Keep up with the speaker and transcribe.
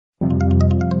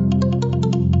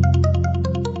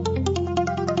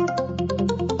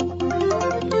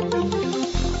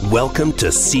Welcome to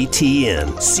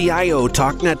CTN, CIO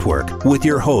Talk Network, with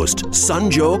your host,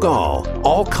 Sanjog Aul.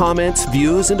 All comments,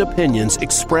 views, and opinions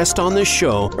expressed on this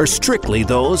show are strictly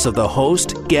those of the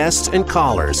host, guests, and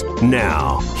callers.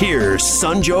 Now, here's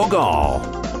Sanjog Aul.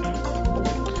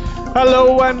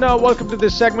 Hello and welcome to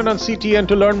this segment on CTN.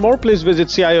 To learn more, please visit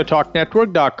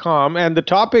ciotalknetwork.com. And the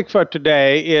topic for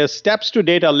today is steps to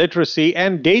data literacy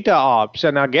and DataOps.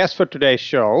 And our guest for today's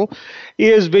show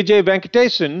is Vijay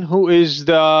Venkatesan, who is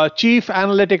the Chief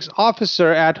Analytics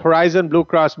Officer at Horizon Blue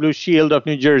Cross Blue Shield of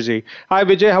New Jersey. Hi,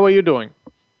 Vijay. How are you doing?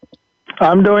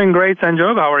 I'm doing great,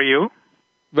 Sanjog. How are you?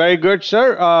 Very good,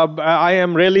 sir. I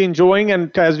am really enjoying,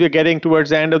 and as we're getting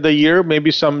towards the end of the year,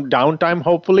 maybe some downtime,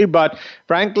 hopefully. But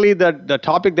frankly, the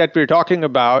topic that we're talking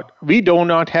about, we do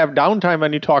not have downtime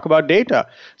when you talk about data.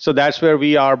 So that's where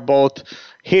we are both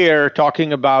here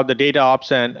talking about the data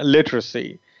ops and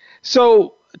literacy.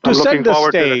 So to set the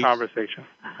forward stage, to the conversation.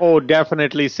 Oh,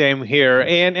 definitely, same here.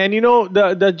 And you know,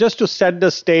 the just to set the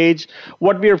stage,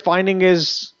 what we are finding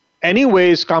is,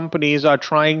 anyways, companies are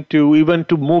trying to, even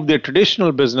to move their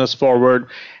traditional business forward,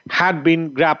 had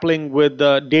been grappling with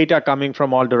the data coming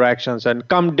from all directions. And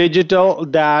come digital,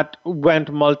 that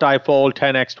went multifold,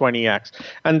 10x, 20x.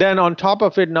 And then on top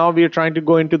of it, now we are trying to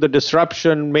go into the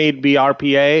disruption, maybe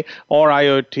RPA or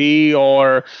IoT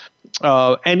or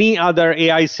any other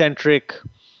AI-centric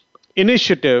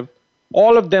initiative.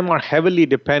 All of them are heavily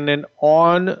dependent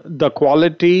on the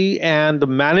quality and the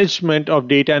management of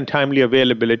data and timely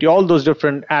availability, all those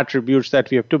different attributes that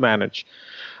we have to manage.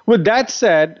 With that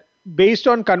said, based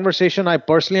on conversation I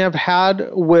personally have had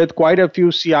with quite a few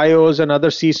CIOs and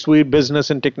other C-suite, business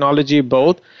and technology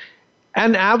both,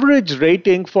 an average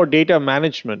rating for data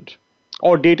management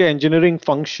or data engineering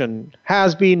function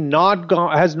has not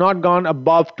gone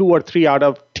above 2 or 3 out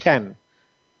of 10.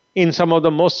 In some of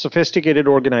the most sophisticated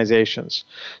organizations.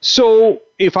 So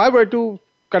if I were to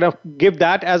kind of give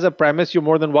that as a premise, you're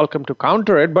more than welcome to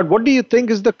counter it. But what do you think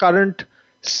is the current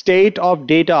state of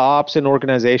data ops in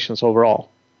organizations overall?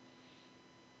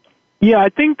 Yeah, I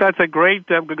think that's a great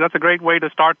way to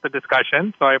start the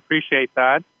discussion. So I appreciate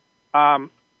that.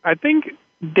 I think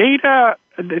data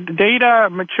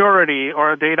maturity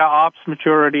or data ops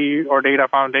maturity or data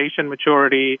foundation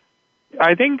maturity,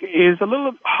 I think, is a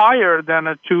little higher than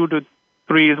a 2 to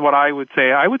 3 is what I would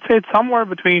say. I would say it's somewhere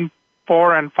between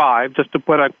 4 and 5, just to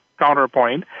put a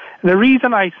counterpoint. And the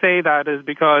reason I say that is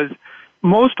because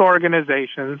most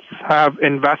organizations have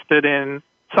invested in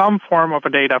some form of a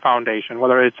data foundation,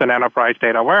 whether it's an enterprise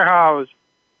data warehouse,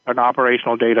 an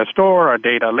operational data store, a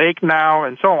data lake now,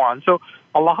 and so on. So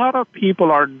a lot of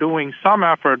people are doing some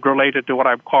effort related to what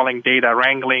I'm calling data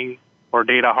wrangling or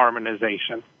data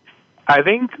harmonization. I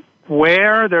think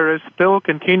where there is still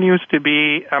continues to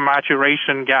be a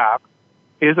maturation gap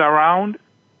is around,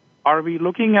 are we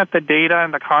looking at the data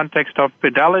in the context of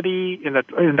fidelity, in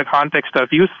the context of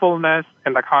usefulness,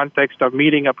 in the context of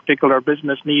meeting a particular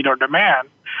business need or demand?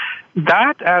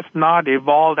 That has not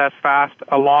evolved as fast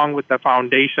along with the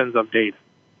foundations of data.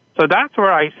 So that's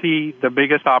where I see the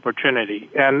biggest opportunity.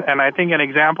 And I think an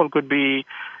example could be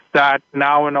that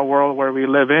now in a world where we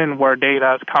live in, where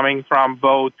data is coming from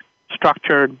both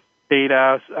structured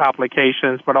data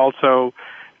applications, but also,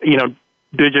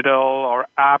 digital or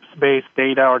apps-based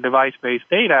data or device-based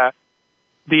data,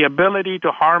 the ability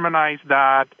to harmonize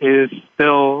that is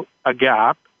still a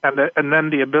gap, and then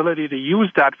the ability to use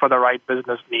that for the right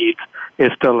business needs is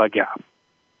still a gap.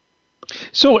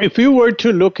 So if you were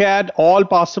to look at all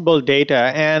possible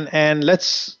data, and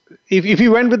if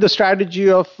you went with the strategy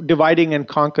of dividing and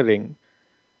conquering,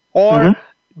 or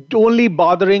only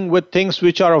bothering with things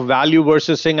which are of value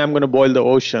versus saying I'm going to boil the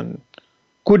ocean,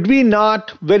 could we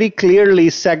not very clearly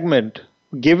segment,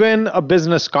 given a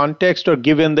business context or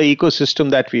given the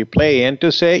ecosystem that we play in,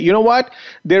 to say, you know what,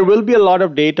 there will be a lot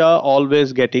of data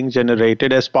always getting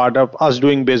generated as part of us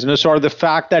doing business, or the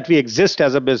fact that we exist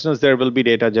as a business, there will be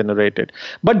data generated.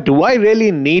 But do I really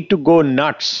need to go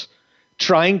nuts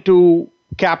trying to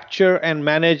capture and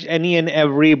manage any and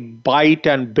every byte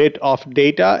and bit of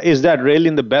data? Is that really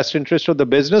in the best interest of the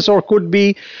business, or could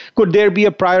there be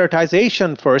a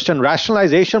prioritization first and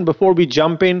rationalization before we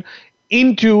jump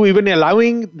into even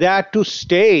allowing that to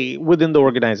stay within the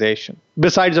organization?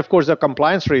 Besides, of course, the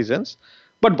compliance reasons,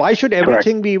 but why should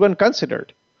everything be even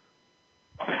considered?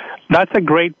 That's a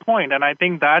great point, and I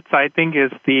think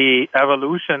is the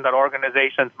evolution that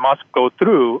organizations must go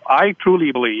through. I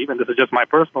truly believe, and this is just my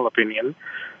personal opinion,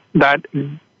 that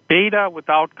data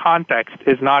without context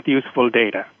is not useful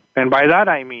data. And by that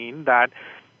I mean that,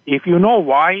 if you know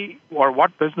why or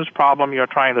what business problem you're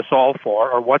trying to solve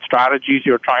for or what strategies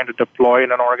you're trying to deploy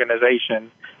in an organization,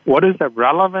 what is the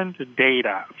relevant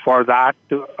data for that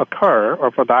to occur or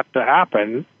for that to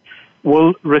happen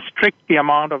will restrict the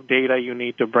amount of data you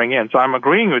need to bring in. So I'm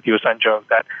agreeing with you, Sanjog,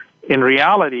 that in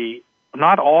reality,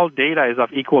 not all data is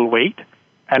of equal weight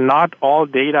and not all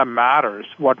data matters.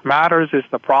 What matters is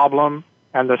the problem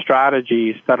and the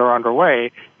strategies that are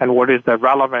underway and what is the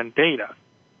relevant data.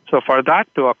 So for that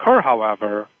to occur,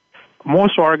 however,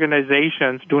 most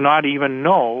organizations do not even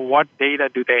know what data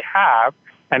do they have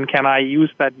and can I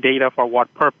use that data for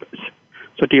what purpose.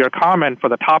 So to your comment for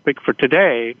the topic for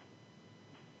today,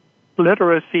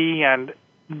 literacy and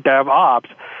DevOps,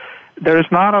 there's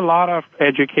not a lot of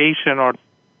education or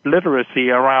literacy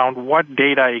around what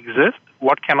data exists,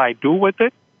 what can I do with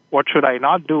it, what should I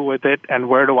not do with it, and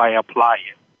where do I apply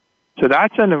it. So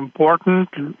that's an important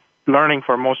learning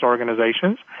for most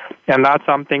organizations, and that's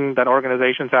something that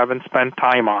organizations haven't spent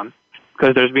time on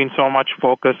because there's been so much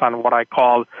focus on what I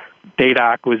call data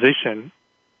acquisition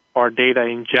or data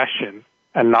ingestion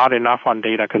and not enough on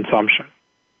data consumption.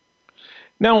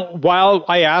 Now, while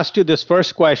I asked you this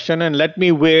first question, and let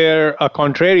me wear a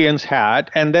contrarian's hat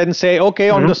and then say,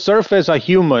 okay, on the surface, a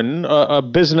human, a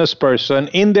business person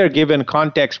in their given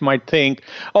context might think,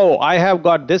 oh, I have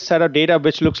got this set of data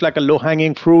which looks like a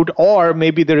low-hanging fruit, or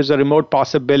maybe there is a remote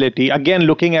possibility. Again,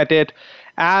 looking at it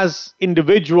as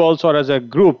individuals or as a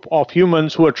group of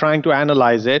humans who are trying to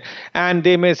analyze it, and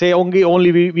they may say, we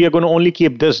are going to only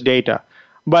keep this data.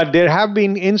 But there have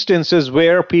been instances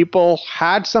where people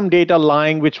had some data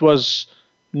lying which was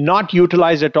not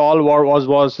utilized at all or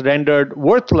was rendered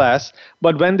worthless.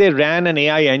 But when they ran an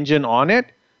AI engine on it,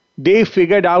 they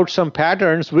figured out some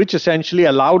patterns which essentially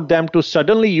allowed them to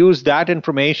suddenly use that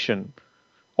information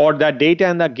or that data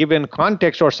in that given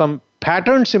context, or some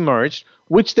patterns emerged,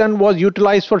 which then was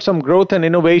utilized for some growth and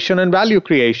innovation and value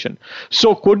creation.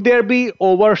 So could there be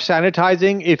over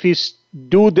sanitizing if we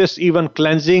do this even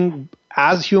cleansing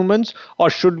as humans, or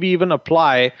should we even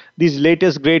apply these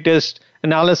latest, greatest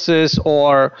analysis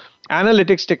or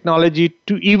analytics technology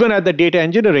to even at the data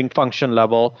engineering function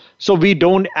level so we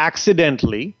don't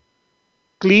accidentally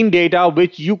clean data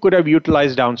which you could have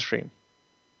utilized downstream?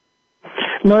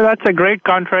 No, that's a great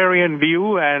contrarian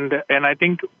view, and I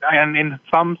think, and in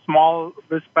some small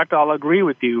respect, I'll agree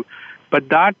with you. But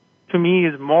that, to me,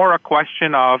 is more a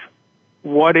question of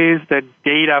what is the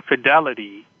data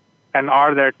fidelity, and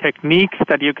are there techniques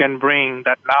that you can bring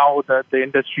that now that the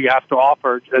industry has to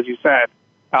offer, as you said,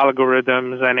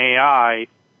 algorithms and AI,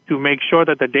 to make sure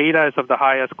that the data is of the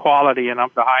highest quality and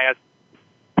of the highest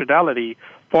fidelity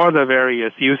for the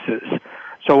various uses.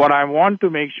 So what I want to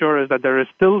make sure is that there is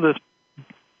still this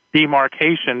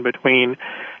demarcation between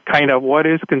kind of what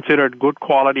is considered good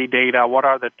quality data, what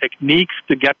are the techniques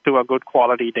to get to a good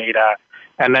quality data,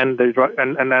 and then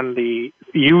the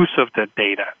use of the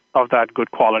data, of that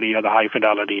good quality or the high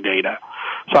fidelity data.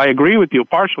 So I agree with you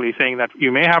partially, saying that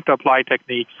you may have to apply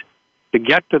techniques to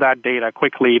get to that data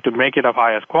quickly to make it of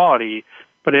highest quality,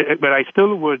 but I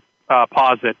still would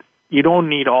posit you don't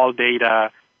need all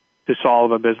data to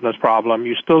solve a business problem.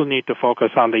 You still need to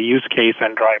focus on the use case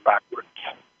and drive backwards.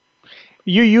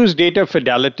 You use data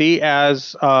fidelity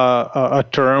as a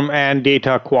term and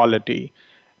data quality.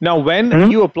 Now, when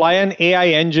you apply an AI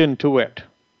engine to it,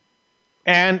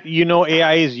 and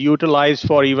AI is utilized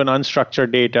for even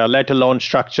unstructured data, let alone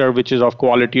structure which is of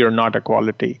quality or not a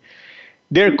quality,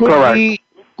 there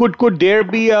could there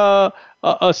be a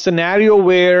scenario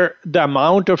where the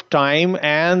amount of time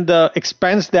and the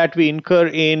expense that we incur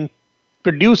in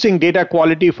producing data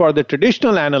quality for the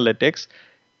traditional analytics,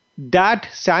 that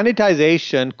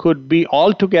sanitization could be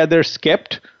altogether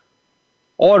skipped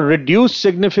or reduced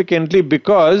significantly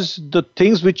because the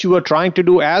things which you are trying to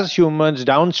do as humans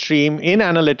downstream in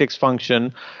analytics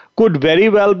function could very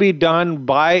well be done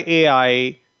by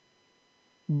AI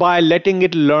by letting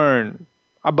it learn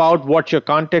about what your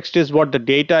context is, what the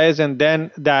data is, and then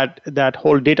that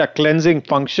whole data cleansing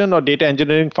function or data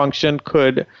engineering function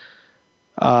could,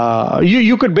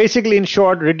 you could basically, in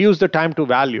short, reduce the time to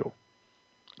value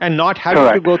and not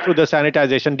having to go through the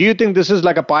sanitization. Do you think this is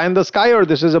like a pie in the sky, or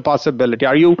this is a possibility?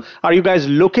 Are you guys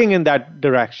looking in that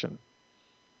direction?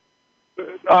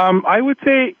 I would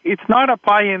say it's not a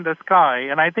pie in the sky,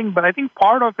 and I think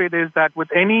part of it is that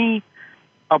with any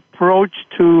approach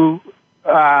to,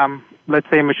 let's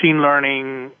say, machine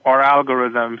learning or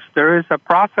algorithms, there is a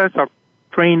process of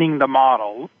training the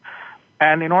model,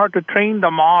 and in order to train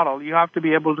the model, you have to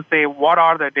be able to say what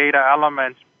are the data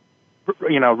elements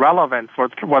relevant for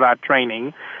that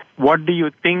training. What do you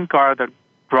think are the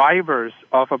drivers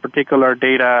of a particular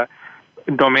data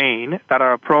domain that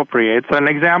are appropriate. So an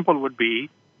example would be,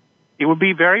 it would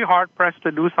be very hard-pressed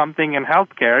to do something in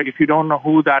healthcare if you don't know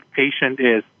who that patient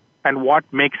is and what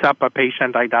makes up a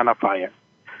patient identifier.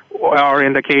 Or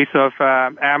in the case of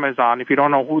Amazon, if you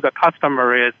don't know who the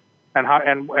customer is and how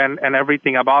and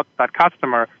everything about that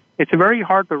customer, it's very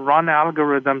hard to run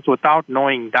algorithms without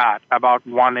knowing that about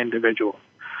one individual.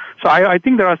 So I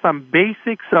think there are some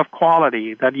basics of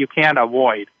quality that you can't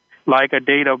avoid, like a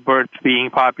date of birth being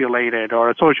populated, or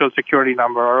a social security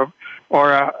number,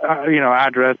 or a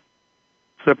address,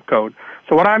 zip code.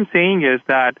 So what I'm saying is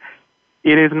that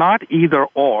it is not either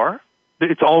or.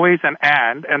 It's always an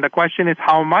and the question is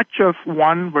how much of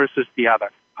one versus the other.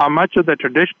 How much of the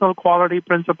traditional quality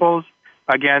principles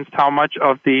against how much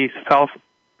of the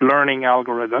self-learning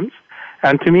algorithms.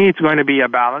 And to me, it's going to be a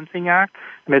balancing act,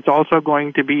 and it's also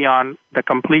going to be on the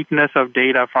completeness of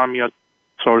data from your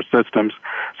source systems.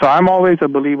 So I'm always a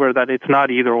believer that it's not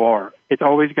either or. It's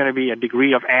always going to be a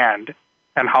degree of and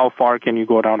how far can you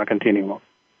go down a continuum.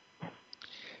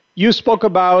 You spoke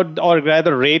about, or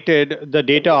rather rated, the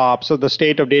data ops, or the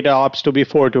state of data ops, to be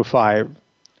 4 to 5.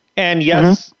 And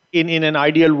yes, in an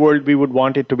ideal world, we would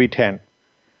want it to be 10.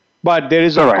 But there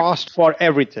is a cost for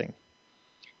everything.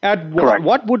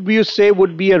 What would you say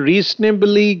would be a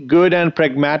reasonably good and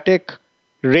pragmatic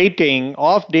rating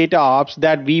of data ops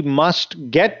that we must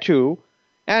get to?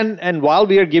 And while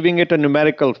we are giving it a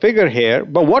numerical figure here,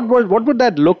 but what would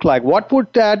that look like? What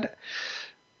would that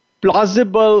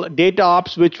plausible data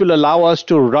ops which will allow us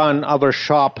to run our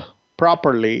shop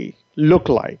properly look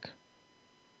like?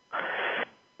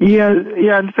 Yeah,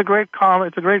 it's a great comment.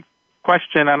 It's a great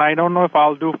question, and I don't know if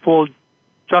I'll do full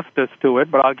justice to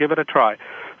it, but I'll give it a try.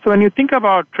 So when you think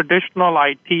about traditional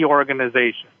IT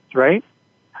organizations, right,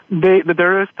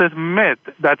 there is this myth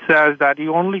that says that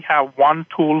you only have one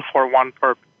tool for one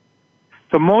purpose.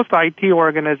 So most IT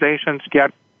organizations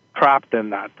get trapped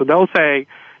in that. So they'll say,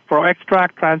 for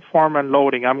extract, transform, and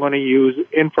loading, I'm going to use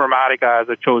Informatica as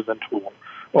a chosen tool,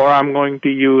 or I'm going to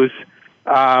use,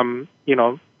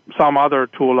 some other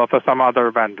tool of some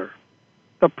other vendor.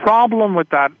 The problem with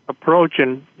that approach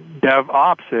in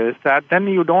DevOps is that then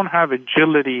you don't have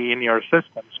agility in your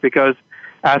systems, because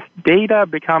as data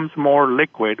becomes more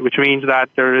liquid, which means that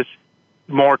there is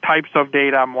more types of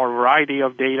data, more variety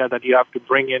of data that you have to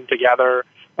bring in together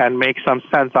and make some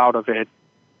sense out of it,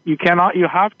 you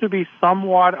have to be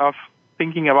somewhat of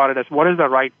thinking about it as what is the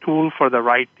right tool for the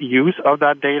right use of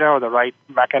that data, or the right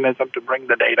mechanism to bring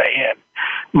the data in.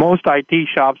 Most IT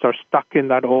shops are stuck in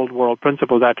that old world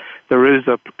principle that there is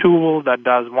a tool that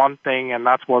does one thing and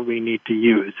that's what we need to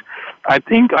use. I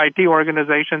think IT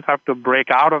organizations have to break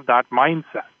out of that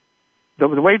mindset. The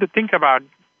way to think about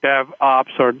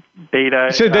DevOps or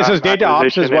data. So this is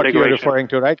DataOps is what you're referring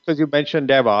to, right? Because you mentioned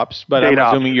DevOps, but I'm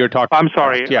assuming you're talking. I'm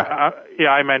sorry.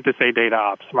 I meant to say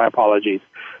DataOps. My apologies.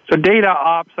 So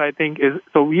DataOps, I think,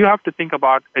 so you have to think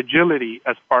about agility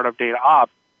as part of DataOps,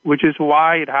 which is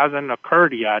why it hasn't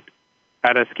occurred yet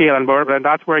at a scale. And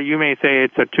that's where you may say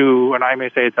it's a 2 and I may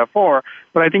say it's a 4.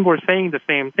 But I think we're saying the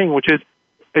same thing, which is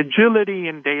agility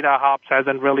in DataOps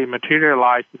hasn't really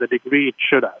materialized to the degree it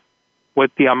should have,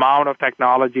 with the amount of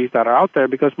technologies that are out there,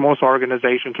 because most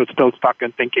organizations are still stuck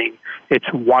in thinking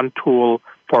it's one tool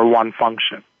for one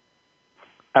function.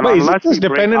 And but isn't this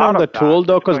dependent on the tool,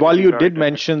 though? Because while you did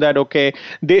mention that, okay,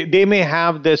 they may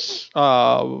have this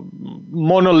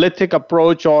monolithic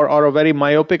approach or a very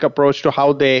myopic approach to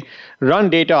how they run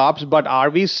data ops, but are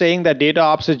we saying that data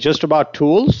ops is just about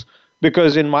tools?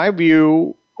 Because in my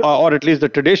view, or at least the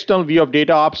traditional view of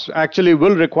data ops, actually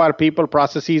will require people,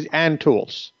 processes, and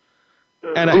tools.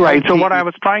 Right. So what I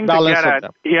was trying to get at,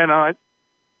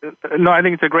 I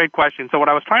think it's a great question. So what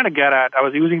I was trying to get at, I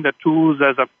was using the tools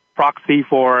as a proxy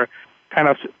for kind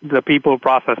of the people,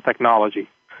 process, technology.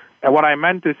 And what I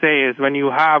meant to say is when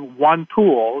you have one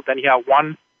tool, then you have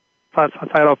one set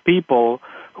of people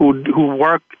who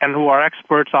work and who are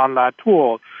experts on that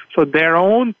tool. So their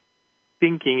own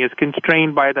thinking is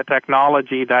constrained by the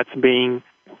technology that's being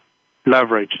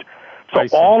leveraged. So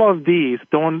all of these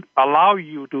don't allow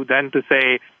you to then to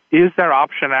say, is there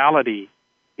optionality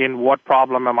in what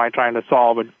problem am I trying to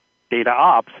solve with data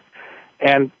ops?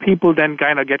 And people then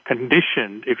kind of get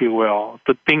conditioned, if you will,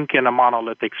 to think in a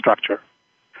monolithic structure.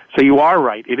 So you are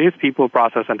right. It is people,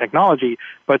 process, and technology,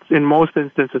 but in most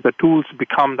instances, the tools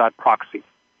become that proxy.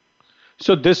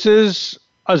 So this is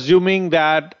assuming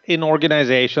that in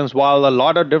organizations, while a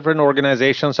lot of different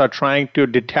organizations are trying to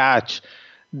detach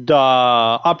the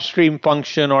upstream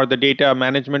function or the data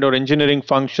management or engineering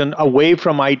function away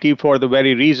from IT for the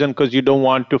very reason because you don't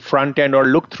want to front end or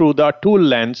look through the tool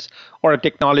lens or a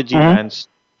technology lens.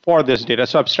 for this data.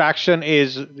 So abstraction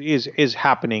is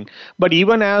happening. But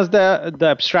even as the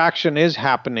abstraction is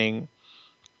happening,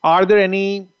 are there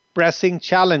any pressing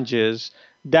challenges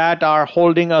that are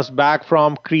holding us back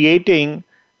from creating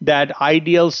that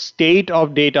ideal state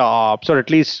of data ops, or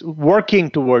at least working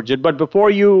towards it? But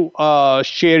before you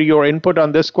share your input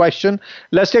on this question,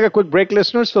 let's take a quick break,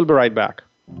 listeners. We'll be right back.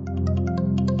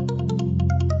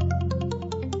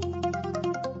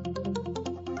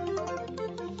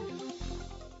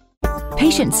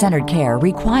 Patient-centered care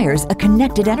requires a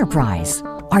connected enterprise.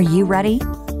 Are you ready?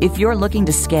 If you're looking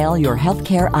to scale your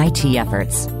healthcare IT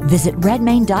efforts, visit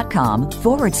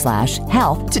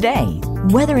redmayne.com/health today.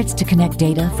 Whether it's to connect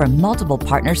data from multiple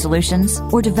partner solutions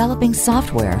or developing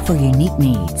software for unique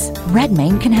needs,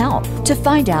 Redmayne can help. To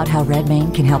find out how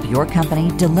Redmayne can help your company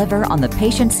deliver on the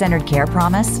patient-centered care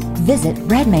promise, visit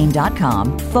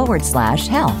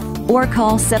redmayne.com/health or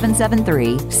call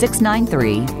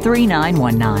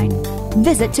 773-693-3919.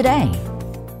 Visit today.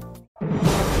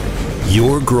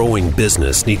 Your growing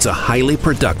business needs a highly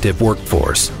productive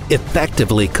workforce,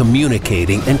 effectively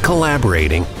communicating and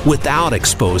collaborating without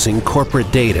exposing corporate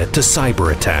data to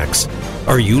cyber attacks.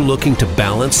 Are you looking to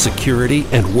balance security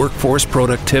and workforce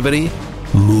productivity?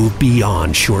 Move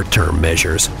beyond short-term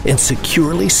measures and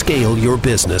securely scale your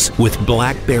business with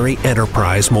BlackBerry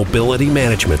Enterprise Mobility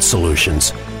Management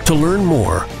Solutions. To learn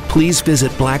more, please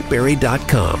visit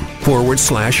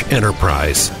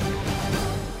blackberry.com/enterprise.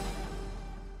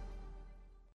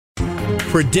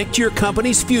 Predict your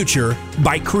company's future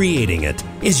by creating it.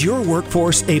 Is your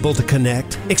workforce able to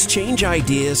connect, exchange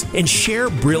ideas, and share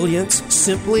brilliance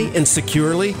simply and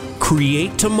securely?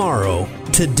 Create tomorrow,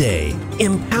 today.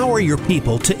 Empower your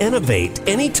people to innovate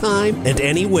anytime and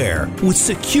anywhere with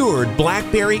secured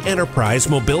BlackBerry Enterprise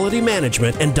Mobility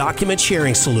Management and Document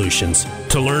Sharing Solutions.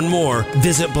 To learn more,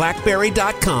 visit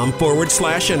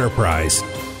blackberry.com/enterprise.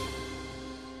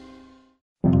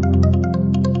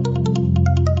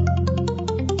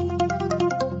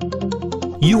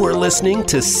 You are listening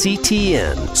to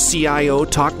CTN, CIO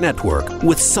Talk Network,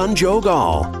 with Sanjog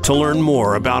Aul. To learn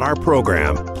more about our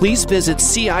program, please visit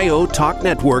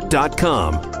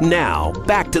CIOTalkNetwork.com. Now,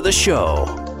 back to the show.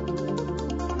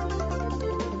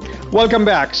 Welcome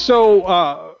back.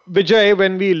 So, Vijay,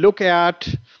 when we look at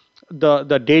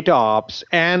the data ops,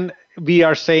 and we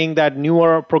are saying that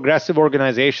newer progressive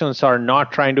organizations are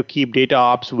not trying to keep data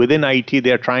ops within IT,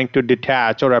 they're trying to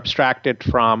detach or abstract it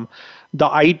from the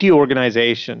IT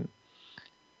organization.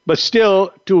 But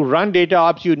still, to run data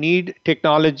ops, you need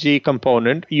technology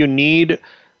component. You need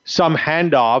some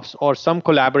handoffs or some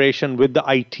collaboration with the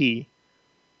IT.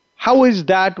 How is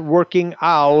that working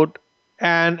out?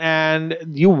 And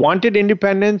you wanted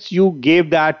independence, you gave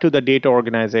that to the data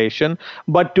organization.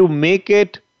 But to make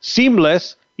it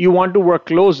seamless, you want to work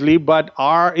closely. But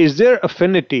is there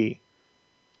affinity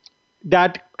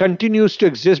that continues to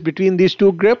exist between these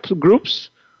two groups?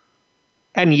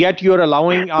 And yet you're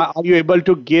allowing, are you able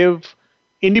to give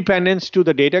independence to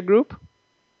the data group?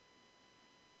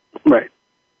 Right.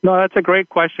 No, that's a great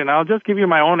question. I'll just give you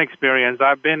my own experience.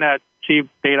 I've been a chief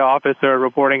data officer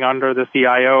reporting under the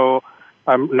CIO.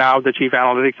 I'm now the chief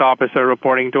analytics officer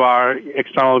reporting to our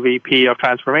external VP of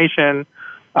transformation.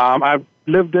 I've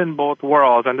lived in both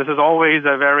worlds, and this is always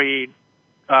a very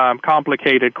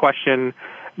complicated question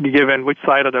given which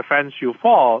side of the fence you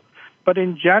fall. But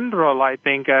in general, I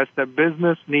think as the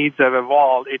business needs have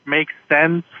evolved, it makes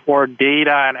sense for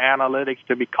data and analytics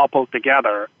to be coupled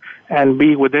together and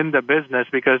be within the business,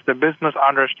 because the business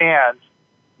understands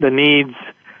the needs,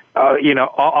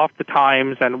 of the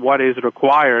times and what is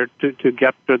required to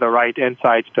get to the right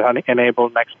insights to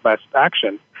enable next best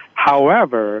action.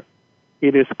 However,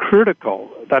 it is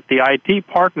critical that the IT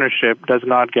partnership does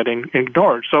not get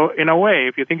ignored. So in a way,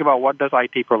 if you think about what does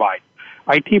IT provide?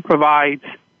 IT provides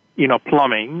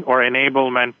plumbing or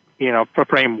enablement, for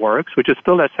frameworks, which is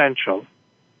still essential.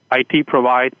 IT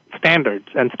provides standards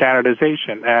and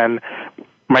standardization and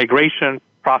migration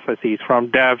processes from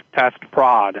dev, test,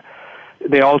 prod.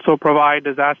 They also provide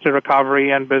disaster recovery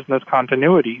and business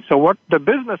continuity. So what the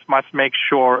business must make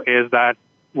sure is that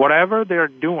whatever they're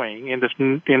doing in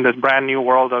this brand new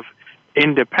world of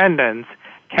independence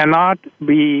cannot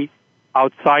be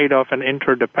outside of an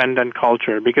interdependent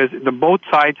culture, because both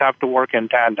sides have to work in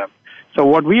tandem. So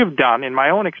what we have done, in my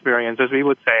own experience, is we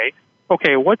would say,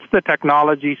 okay, what's the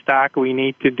technology stack we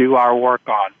need to do our work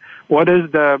on? What is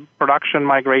the production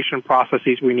migration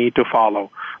processes we need to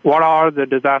follow? What are the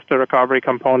disaster recovery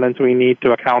components we need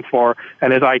to account for?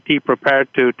 And is IT prepared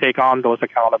to take on those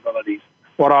accountabilities?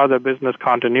 What are the business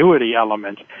continuity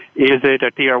elements? Is it a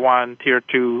tier 1, tier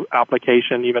 2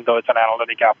 application, even though it's an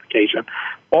analytic application?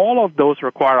 All of those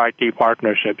require IT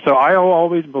partnerships. So I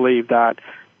always believe that,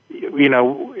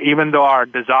 even though our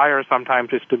desire sometimes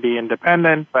is to be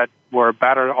independent, but we're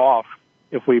better off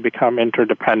if we become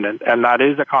interdependent. And that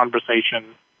is a conversation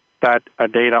that a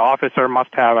data officer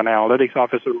must have, an analytics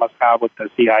officer must have with the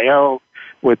CIO,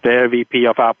 with their VP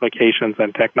of applications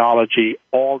and technology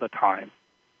all the time,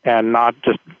 and not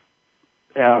just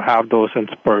have those in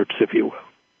spurts, if you will.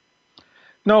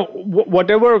 Now,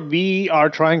 whatever we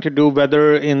are trying to do,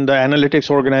 whether in the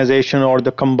analytics organization or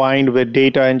the combined with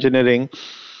data engineering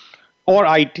or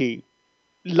IT,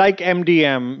 like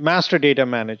MDM, master data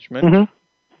management,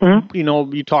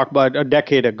 we talked about a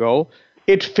decade ago,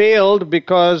 it failed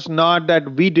because not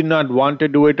that we did not want to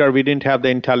do it or we didn't have the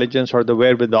intelligence or the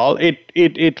wherewithal.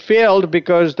 It failed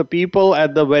because the people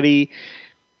at the very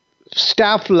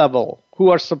staff level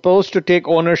who are supposed to take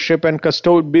ownership and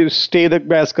stay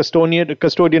as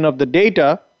custodian of the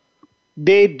data,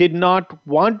 they did not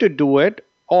want to do it,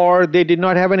 or they did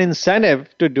not have an incentive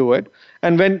to do it.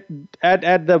 And when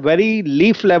at the very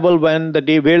leaf level, where the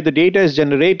data is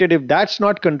generated, if that's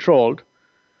not controlled,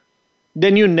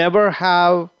 then you never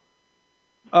have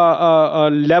a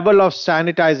level of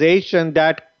sanitization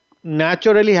that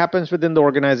naturally happens within the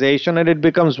organization, and it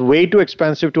becomes way too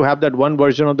expensive to have that one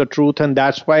version of the truth, and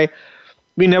that's why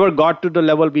we never got to the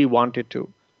level we wanted to.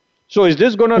 So is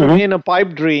this going to remain a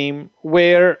pipe dream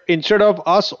where instead of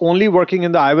us only working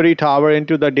in the ivory tower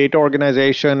into the data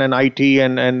organization and IT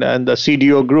and the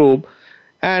CDO group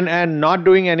and not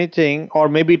doing anything, or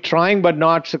maybe trying but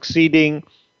not succeeding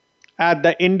at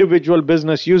the individual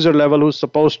business user level who's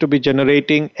supposed to be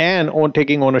generating and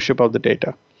taking ownership of the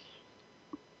data?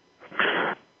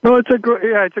 No, it's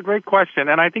a great question,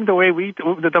 and I think the way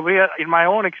in my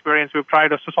own experience we've tried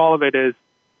to solve it is,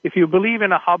 if you believe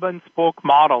in a hub and spoke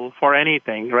model for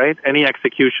anything, right, any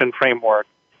execution framework,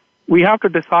 we have to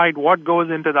decide what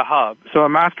goes into the hub. So a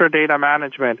master data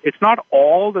management, it's not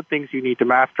all the things you need to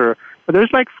master, but there's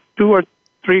like 2 or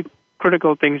 3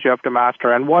 critical things you have to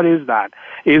master. And what is that?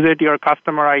 Is it your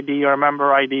customer ID or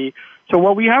member ID? So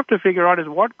what we have to figure out is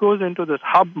what goes into this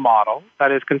hub model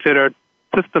that is considered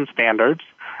system standards,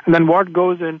 and then what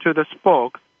goes into the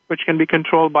spoke, which can be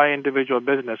controlled by individual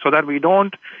business, so that we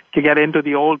don't get into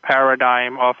the old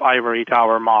paradigm of ivory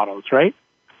tower models, right?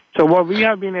 So what we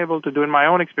have been able to do in my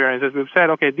own experience is we've said,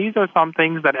 okay, these are some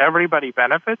things that everybody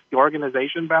benefits, the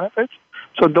organization benefits.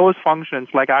 So those functions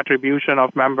like attribution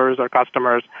of members or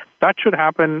customers, that should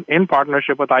happen in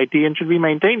partnership with IT and should be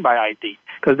maintained by IT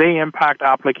because they impact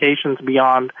applications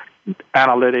beyond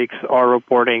analytics or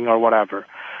reporting or whatever.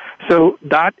 So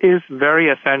that is very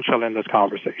essential in this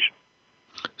conversation.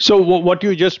 So what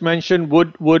you just mentioned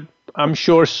would I'm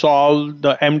sure solve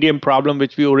the MDM problem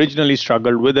which we originally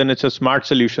struggled with, and it's a smart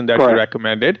solution that you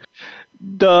recommended.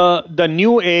 The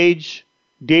new age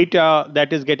data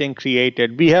that is getting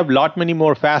created, we have many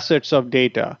more facets of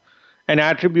data and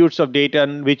attributes of data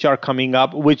which are coming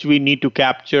up, which we need to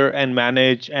capture and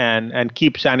manage and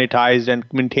keep sanitized and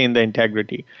maintain the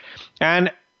integrity.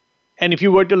 And if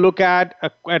you were to look at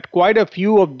quite a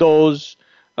few of those,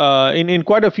 in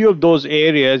quite a few of those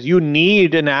areas, you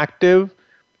need an active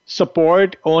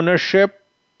support, ownership,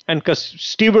 and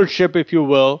stewardship, if you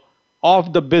will,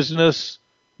 of the business,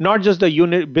 not just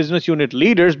the business unit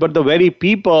leaders, but the very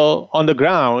people on the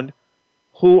ground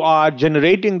who are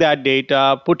generating that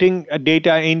data, putting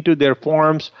data into their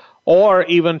forms, or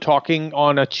even talking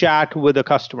on a chat with a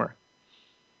customer.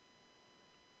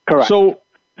 Correct. So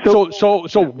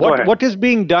what is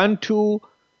being done to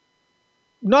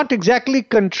not exactly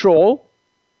control,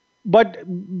 but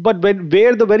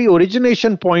where the very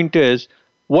origination point is,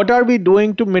 what are we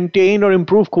doing to maintain or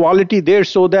improve quality there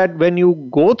so that when you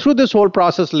go through this whole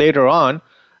process later on,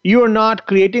 you are not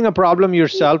creating a problem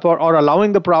yourself or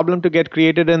allowing the problem to get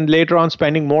created and later on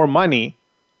spending more money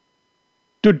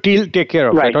to take care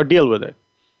of it or deal with it?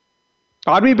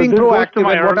 Are we being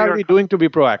proactive, and what are we doing to be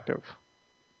proactive?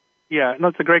 Yeah, no,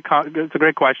 it's a great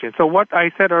question. So what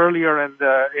I said earlier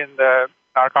in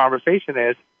our conversation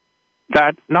is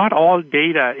that not all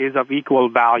data is of equal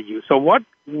value. So what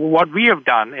we have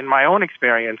done in my own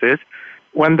experience is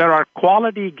when there are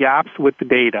quality gaps with the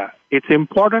data, it's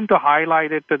important to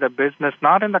highlight it to the business,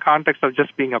 not in the context of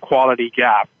just being a quality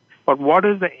gap, but what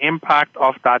is the impact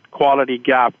of that quality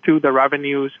gap to the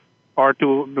revenues or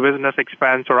to business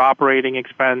expense or operating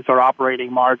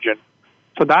margin.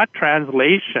 So that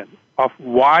translation of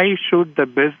why should the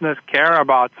business care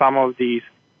about some of these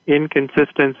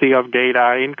inconsistency of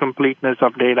data, incompleteness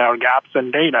of data, or gaps in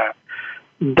data,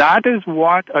 That is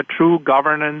what a true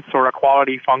governance or a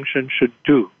quality function should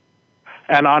do.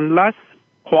 And unless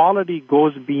quality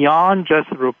goes beyond just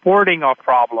reporting of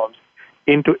problems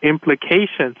into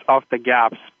implications of the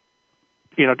gaps,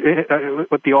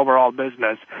 with the overall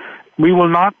business, we will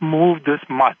not move this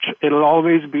much. It'll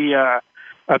always be a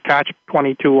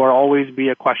catch-22 or always be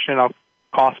a question of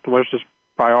cost versus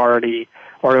priority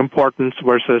or importance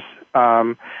versus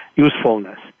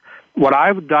usefulness. What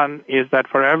I've done is that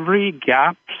for every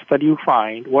gaps that you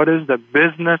find, what is the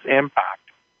business impact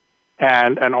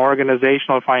and an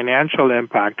organizational financial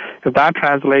impact? If that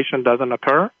translation doesn't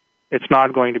occur, it's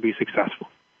not going to be successful.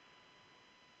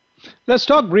 Let's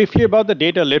talk briefly about the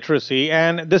data literacy.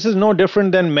 And this is no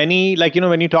different than many,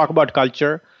 when you talk about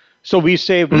culture. So we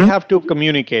say we have to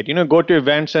communicate, go to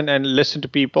events and listen to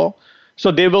people. So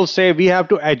they will say we have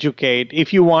to educate.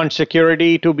 If you want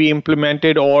security to be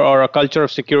implemented or a culture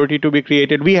of security to be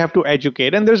created, we have to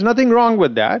educate. And there's nothing wrong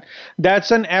with that.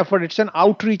 That's an effort. It's an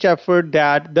outreach effort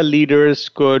that the leaders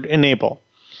could enable.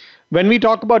 When we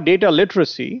talk about data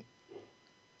literacy,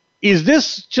 is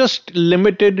this just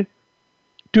limited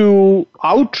to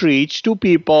outreach to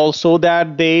people so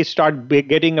that they start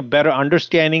getting a better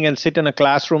understanding and sit in a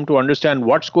classroom to understand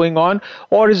what's going on?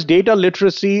 Or is data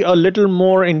literacy a little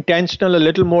more intentional, a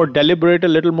little more deliberate, a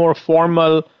little more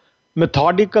formal,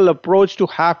 methodical approach to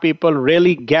have people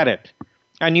really get it?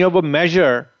 And you have a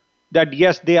measure that,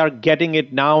 yes, they are getting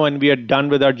it now and we are done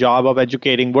with our job of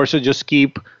educating versus just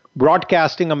keep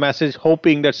broadcasting a message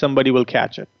hoping that somebody will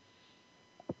catch it.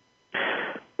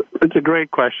 It's a great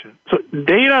question. So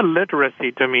data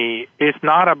literacy to me is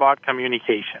not about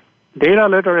communication. Data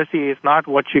literacy is not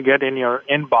what you get in your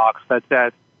inbox that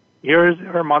says, here's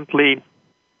your monthly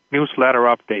newsletter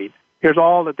update. Here's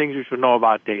all the things you should know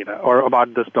about data or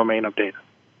about this domain of data.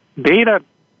 Data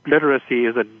literacy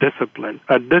is a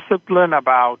discipline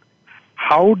about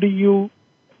how do you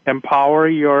empower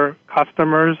your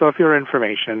customers of your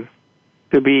information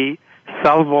to be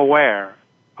self-aware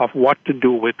of what to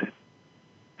do with it.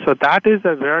 So that is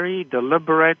a very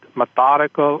deliberate,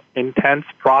 methodical, intense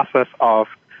process of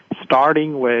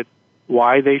starting with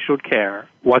why they should care,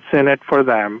 what's in it for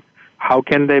them, how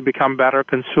can they become better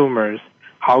consumers,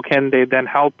 how can they then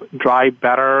help drive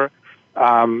better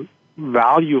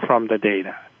value from the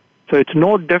data. So it's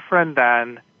no different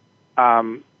than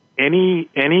any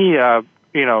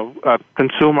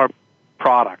consumer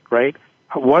product, right?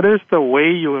 What is the way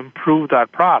you improve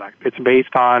that product? It's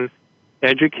based on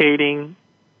educating,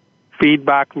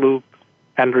 feedback loop,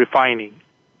 and refining.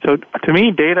 So to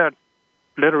me, data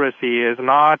literacy is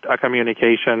not a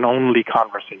communication-only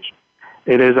conversation.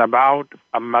 It is about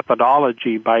a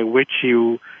methodology by which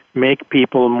you make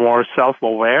people more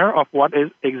self-aware of what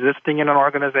is existing in an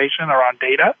organization around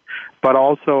data, but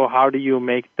also how do you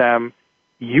make them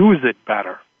use it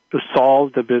better to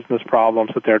solve the business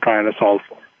problems that they're trying to solve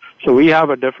for. So we have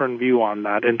a different view on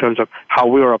that in terms of how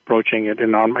we're approaching it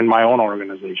in my own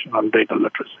organization on data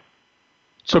literacy.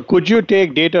 So could you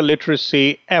take data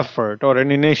literacy effort or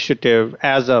an initiative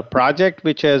as a project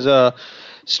which has a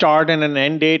start and an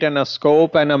end date and a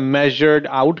scope and a measured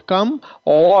outcome?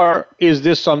 Or is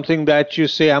this something that you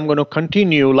say, I'm going to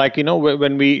continue, you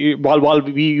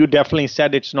definitely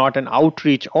said it's not an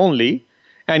outreach only,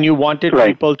 and you wanted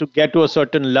people to get to a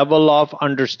certain level of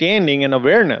understanding and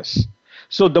awareness.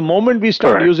 So the moment we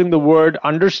start using the word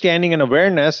understanding and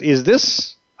awareness, is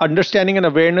this understanding and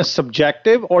awareness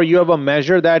subjective, or you have a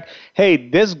measure that, hey,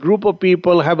 this group of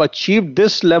people have achieved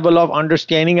this level of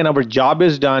understanding and our job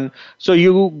is done, so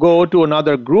you go to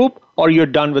another group or you're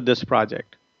done with this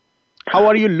project? How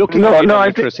are you looking at data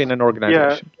literacy in an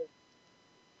organization? Yeah,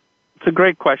 it's a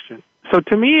great question. So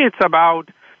to me, it's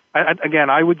about, again,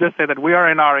 I would just say that we are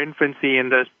in our infancy in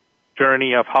this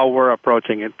journey of how we're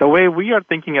approaching it. The way we are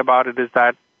thinking about it is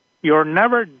that you're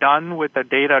never done with the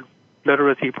data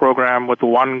literacy program with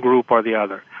one group or the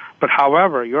other. But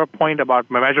however, your point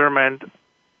about measurement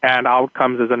and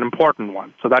outcomes is an important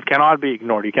one. So that cannot be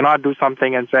ignored. You cannot do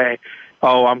something and say,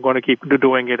 oh, I'm going to keep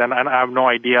doing it and I have no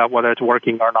idea whether it's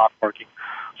working or not working.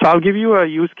 So I'll give you a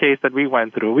use case that we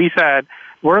went through. We said,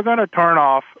 we're going to turn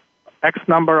off X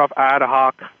number of ad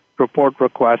hoc report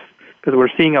requests because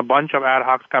we're seeing a bunch of ad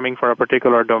hocs coming for a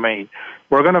particular domain.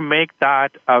 We're going to make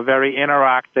that a very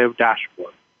interactive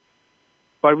dashboard.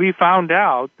 But we found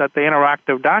out that the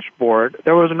interactive dashboard,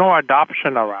 there was no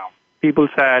adoption around. People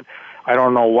said, I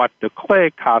don't know what to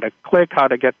click, how to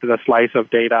get to the slice of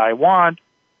data I want.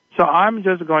 So I'm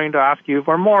just going to ask you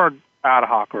for more ad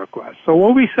hoc requests. So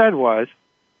what we said was,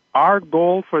 our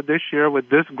goal for this year with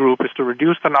this group is to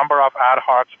reduce the number of ad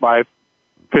hocs by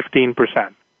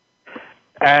 15%.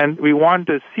 And we want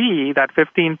to see that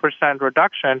 15%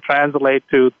 reduction translate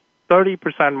to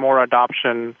 30% more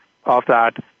adoption of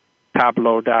that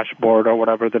Tableau dashboard or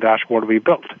whatever the dashboard we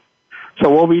built. So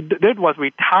what we did was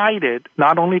we tied it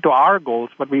not only to our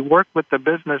goals, but we worked with the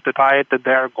business to tie it to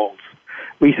their goals.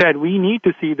 We said we need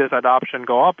to see this adoption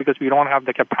go up because we don't have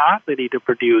the capacity to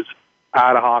produce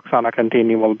ad hocs on a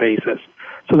continual basis.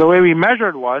 So the way we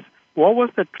measured was, what was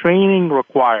the training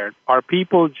required? Are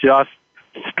people just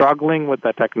struggling with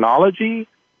the technology?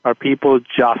 Are people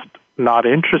just not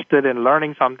interested in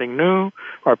learning something new?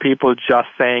 Are people just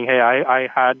saying, hey, I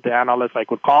had the analyst I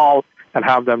could call and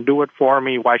have them do it for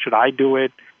me. Why should I do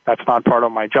it? That's not part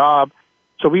of my job.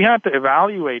 So we had to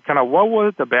evaluate kind of what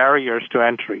were the barriers to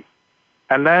entry.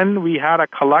 And then we had a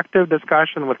collective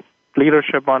discussion with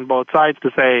leadership on both sides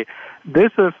to say,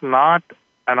 this is not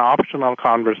an optional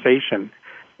conversation.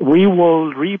 We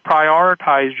will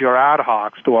reprioritize your ad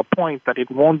hocs to a point that it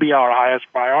won't be our highest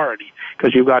priority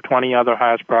because you've got 20 other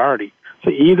highest priority. So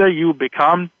either you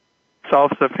become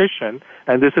self-sufficient,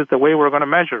 and this is the way we're going to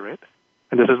measure it,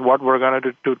 and this is what we're going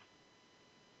to do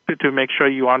to make sure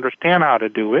you understand how to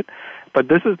do it, but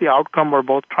this is the outcome we're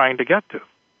both trying to get to.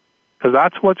 Because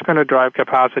that's what's going to drive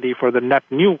capacity for the net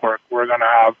new work we're going to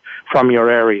have from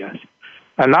your areas.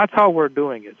 And that's how we're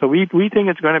doing it. So we think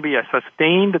it's going to be a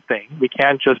sustained thing. We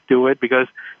can't just do it because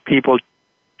people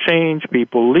change,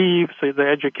 people leave. So the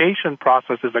education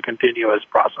process is a continuous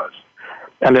process.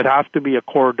 And it has to be a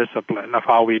core discipline of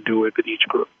how we do it with each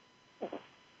group.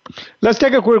 Let's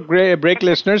take a quick break,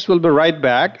 listeners. We'll be right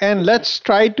back. And let's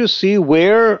try to see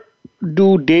where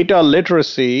do data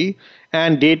literacy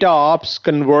and data ops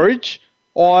converge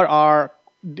or are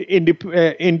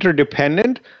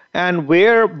interdependent, and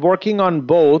where working on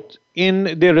both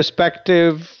in their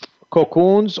respective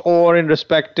cocoons or in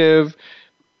respective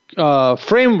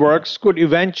frameworks could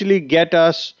eventually get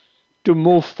us to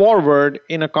move forward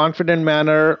in a confident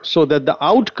manner so that the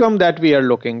outcome that we are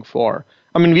looking for.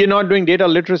 I mean, we are not doing data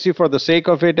literacy for the sake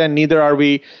of it, and neither are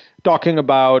we talking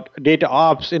about data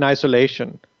ops in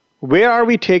isolation. Where are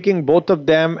we taking both of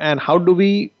them, and how do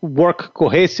we work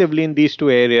cohesively in these two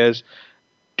areas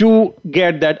to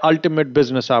get that ultimate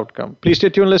business outcome? Please stay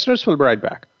tuned, listeners. We'll be right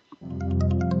back.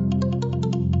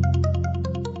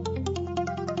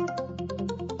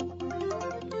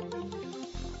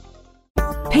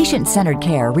 Patient-centered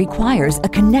care requires a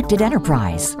connected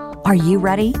enterprise. Are you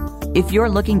ready? If you're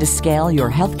looking to scale your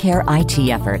healthcare IT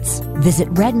efforts, visit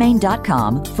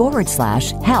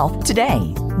redmayne.com/health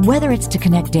today. Whether it's to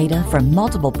connect data from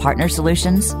multiple partner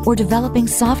solutions or developing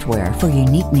software for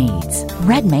unique needs,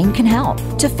 Redmayne can help.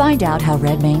 To find out how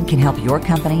Redmayne can help your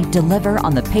company deliver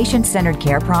on the patient-centered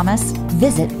care promise,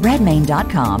 visit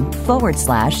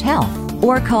redmayne.com/health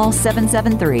or call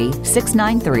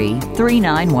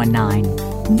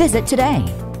 773-693-3919. Visit today.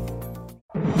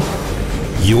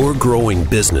 Your growing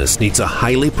business needs a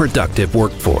highly productive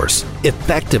workforce,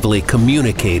 effectively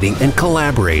communicating and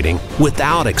collaborating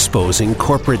without exposing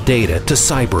corporate data to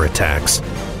cyber attacks.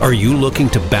 Are you looking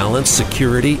to balance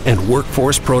security and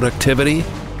workforce productivity?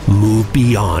 Move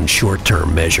beyond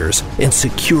short-term measures and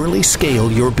securely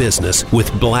scale your business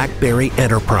with BlackBerry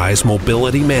Enterprise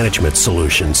Mobility Management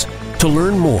Solutions. To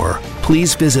learn more,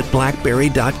 please visit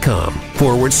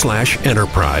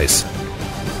blackberry.com/enterprise.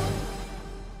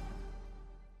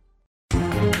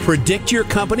 Predict your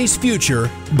company's future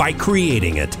by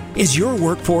creating it. Is your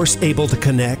workforce able to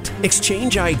connect,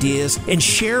 exchange ideas, and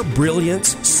share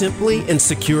brilliance simply and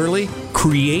securely?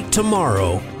 Create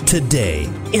tomorrow, today.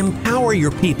 Empower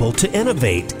your people to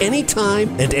innovate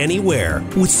anytime and anywhere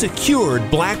with secured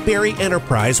BlackBerry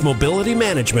Enterprise Mobility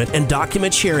Management and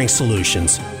Document Sharing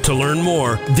Solutions. To learn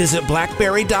more, visit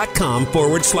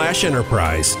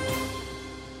blackberry.com/enterprise.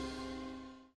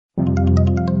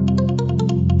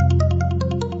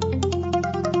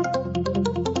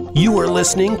 You are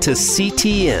listening to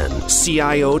CTN,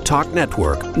 CIO Talk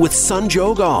Network, with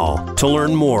Sanjog Aul. To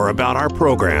learn more about our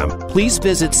program, please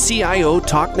visit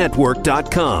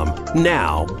CIOTalkNetwork.com.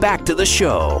 Now, back to the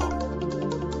show.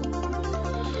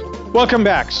 Welcome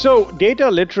back. So,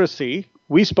 data literacy,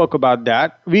 we spoke about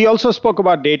that. We also spoke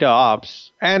about data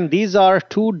ops. And these are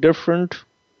two different,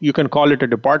 you can call it a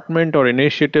department or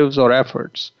initiatives or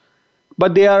efforts.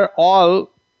 But they are all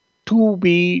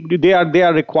they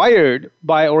are required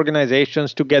by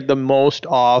organizations to get the most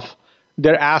of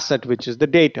their asset, which is the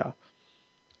data.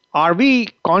 Are we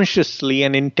consciously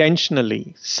and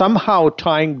intentionally somehow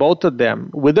tying both of them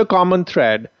with a common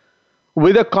thread,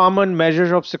 with a common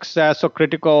measure of success or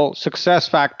critical success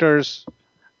factors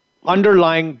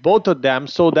underlying both of them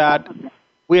so that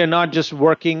we are not just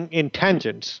working in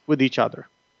tangents with each other?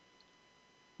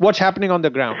 What's happening on the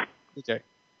ground, Vijay?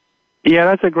 Yeah,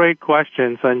 that's a great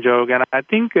question, Sanjog. And I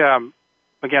think,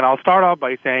 again, I'll start off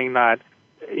by saying that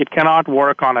it cannot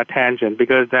work on a tangent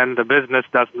because then the business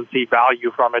doesn't see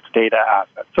value from its data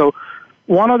assets. So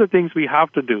one of the things we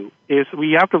have to do is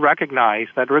we have to recognize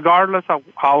that regardless of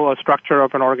how a structure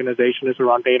of an organization is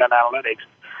around data and analytics,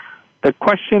 the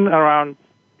question around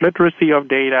literacy of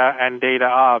data and data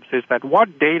ops is that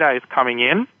what data is coming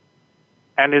in,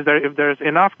 and if there's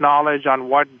enough knowledge on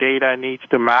what data needs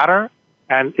to matter,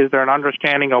 and is there an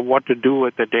understanding of what to do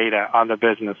with the data on the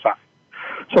business side.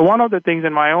 So one of the things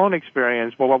in my own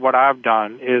experience, what I've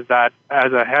done is that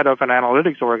as a head of an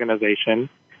analytics organization,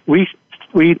 we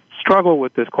struggle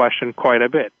with this question quite a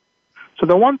bit. So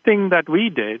the one thing that we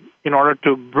did in order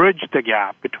to bridge the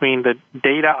gap between the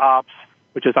data ops,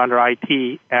 which is under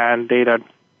IT, and data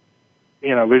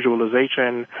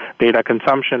visualization, data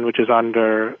consumption, which is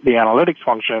under the analytics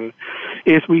function,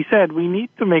 is we said we need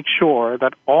to make sure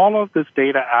that all of these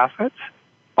data assets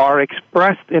are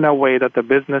expressed in a way that the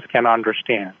business can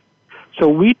understand. So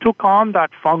we took on that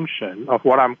function of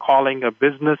what I'm calling a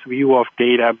business view of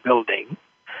data building,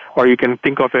 or you can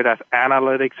think of it as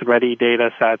analytics-ready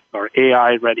data sets or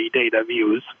AI-ready data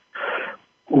views.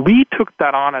 We took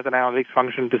that on as an analytics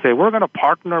function to say we're going to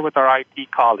partner with our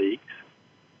IT colleagues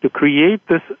to create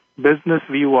this business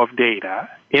view of data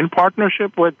in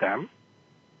partnership with them,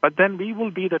 but then we will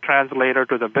be the translator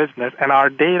to the business, and our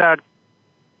data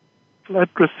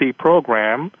literacy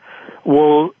program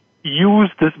will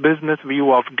use this business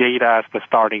view of data as the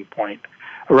starting point.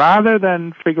 Rather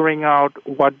than figuring out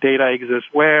what data exists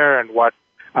where and what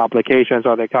applications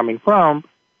are they coming from,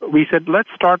 we said, let's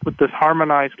start with this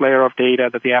harmonized layer of data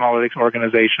that the analytics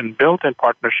organization built in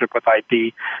partnership with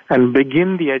IT and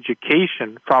begin the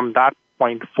education from that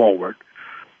point forward.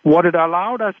 What it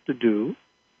allowed us to do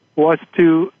was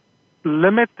to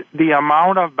limit the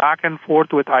amount of back and forth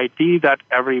with IT that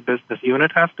every business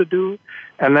unit has to do,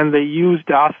 and then they used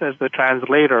us as the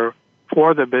translator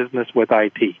for the business with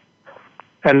IT.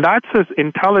 And that's an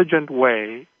intelligent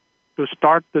way to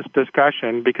start this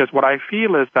discussion, because what I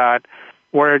feel is that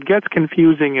where it gets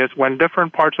confusing is when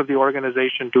different parts of the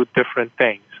organization do different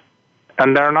things,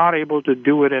 and they're not able to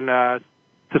do it in a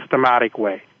systematic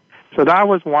way. So that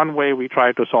was one way we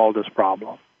tried to solve this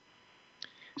problem.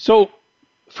 So,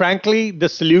 frankly, the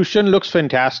solution looks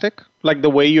fantastic, like the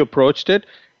way you approached it.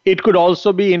 It could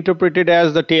also be interpreted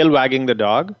as the tail wagging the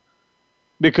dog,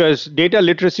 because data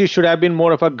literacy should have been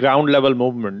more of a ground level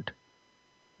movement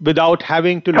without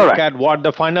having to look at what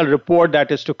the final report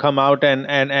that is to come out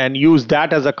and use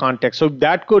that as a context. So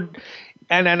that could,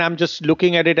 and I'm just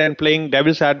looking at it and playing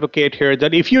devil's advocate here,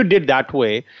 that if you did that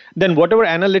way, then whatever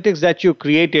analytics that you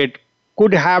created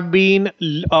could have been,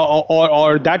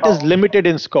 or that is limited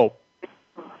in scope.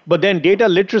 But then data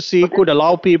literacy could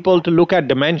allow people to look at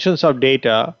dimensions of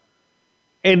data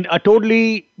in a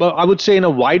totally, I would say, in a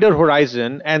wider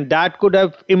horizon, and that could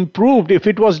have improved if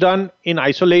it was done in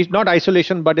isolation, not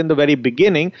isolation, but in the very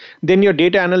beginning. Then your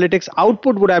data analytics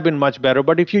output would have been much better.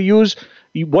 But if you use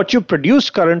what you produce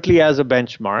currently as a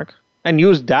benchmark and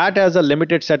use that as a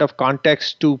limited set of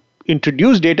context to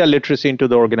introduce data literacy into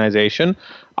the organization,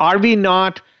 are we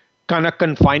not kind of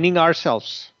confining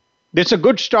ourselves? It's a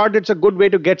good start. It's a good way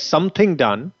to get something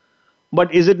done.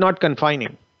 But is it not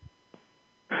confining?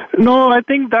 No, I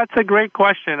think that's a great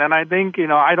question. And I think,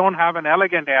 I don't have an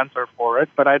elegant answer for it.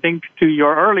 But I think to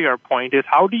your earlier point is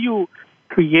how do you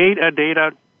create a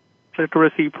data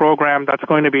literacy program that's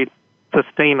going to be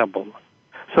sustainable?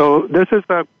 So this is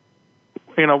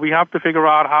we have to figure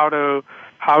out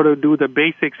how to do the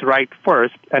basics right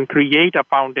first and create a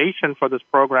foundation for this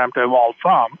program to evolve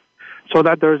from, so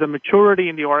that there's a maturity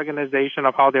in the organization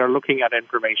of how they're looking at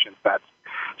information sets.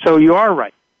 So you are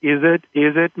right. Is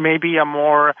it maybe a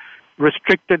more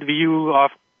restricted view of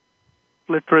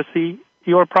literacy?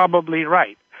 You're probably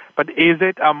right. But is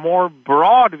it a more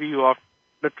broad view of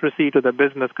literacy to the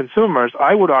business consumers?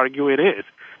 I would argue it is.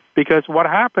 Because what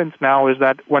happens now is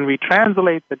that when we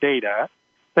translate the data,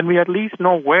 then we at least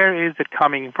know where is it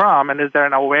coming from, and is there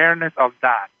an awareness of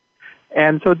that?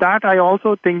 And so that I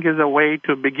also think is a way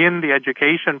to begin the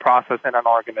education process in an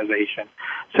organization.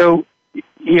 So,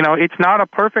 it's not a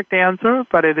perfect answer,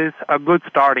 but it is a good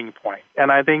starting point. And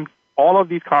I think all of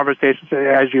these conversations,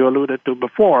 as you alluded to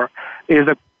before, is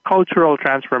a cultural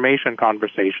transformation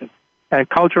conversation. And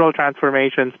cultural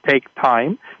transformations take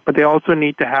time, but they also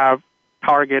need to have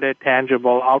targeted,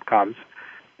 tangible outcomes.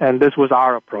 And this was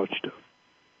our approach to it.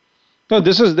 No,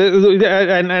 this is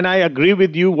and I agree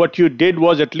with you. What you did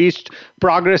was at least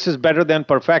progress is better than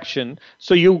perfection.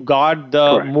 So you got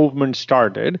the Correct. movement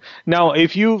started. Now,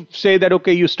 if you say that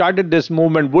okay, you started this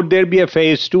movement, would there be a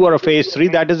phase 2 or a phase 3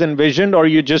 that is envisioned, or are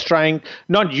you just trying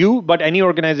not you but any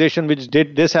organization which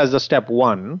did this as a step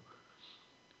 1?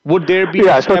 Would there be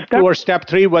a step 2 or step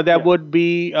 3 where that would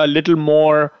be a little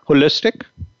more holistic?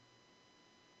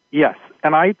 Yes.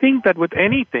 And I think that with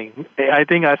anything, I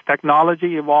think as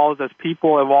technology evolves, as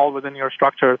people evolve within your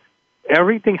structure,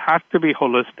 everything has to be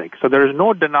holistic. So there is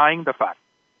no denying the fact,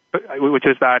 which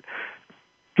is that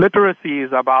literacy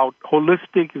is about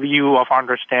holistic view of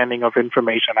understanding of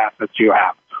information assets you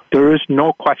have. There is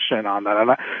no question on that.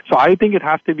 And so I think it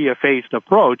has to be a phased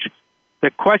approach.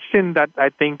 The question that I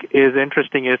think is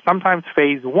interesting is sometimes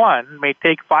phase 1 may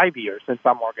take 5 years in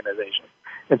some organizations.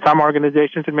 In some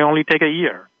organizations, it may only take a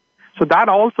year. So that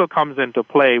also comes into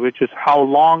play, which is how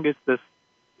long is this,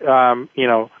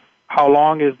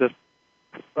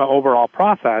 overall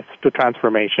process to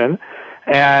transformation,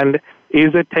 and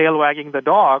is it tail wagging the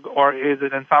dog, or is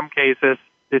it in some cases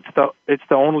it's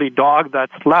the only dog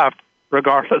that's left,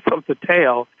 regardless of the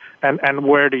tail, and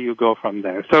where do you go from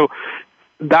there? So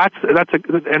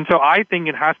and so I think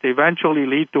it has to eventually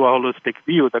lead to a holistic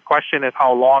view. The question is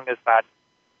how long is that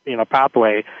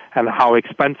pathway, and how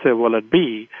expensive will it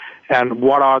be, and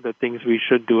what are the things we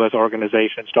should do as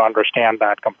organizations to understand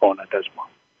that component as well.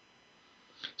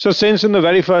 So since in the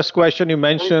very first question you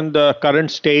mentioned the current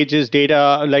stage is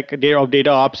data, like of data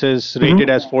ops is rated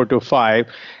as 4 to 5,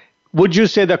 would you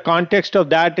say the context of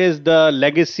that is the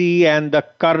legacy and the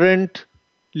current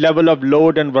level of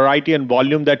load and variety and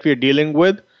volume that we're dealing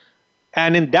with?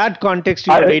 And in that context,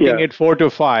 you're rating it 4 to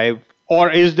 5,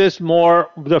 or is this more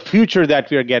the future that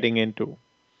we are getting into?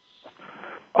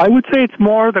 I would say it's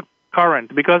more the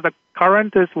current, because the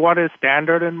current is what is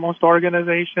standard in most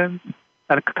organizations,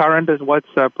 and current is what's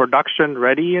production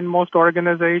ready in most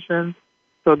organizations.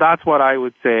 So that's what I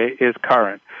would say is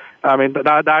current. I mean,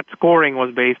 that scoring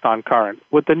was based on current.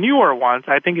 With the newer ones,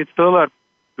 I think it's still a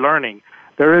learning.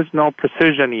 There is no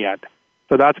precision yet.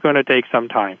 So that's going to take some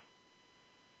time.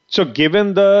 So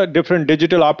given the different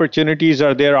digital opportunities,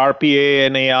 are there RPA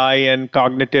and AI and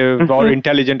cognitive or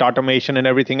intelligent automation and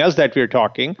everything else that we're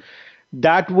talking,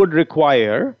 that would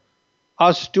require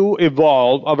us to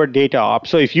evolve our data ops.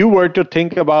 So if you were to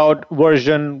think about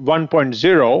version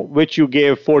 1.0, which you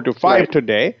gave 4 to 5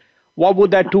 today, what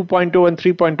would that 2.0 and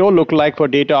 3.0 look like for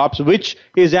data ops, which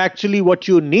is actually what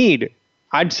you need?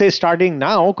 I'd say starting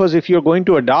now, because if you're going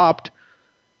to adopt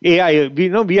AI,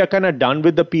 we are kind of done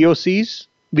with the POCs.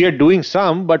 We are doing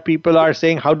some, but people are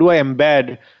saying, how do I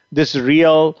embed this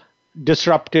real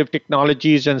disruptive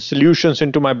technologies and solutions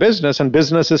into my business? And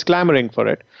business is clamoring for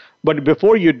it. But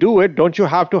before you do it, don't you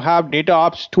have to have data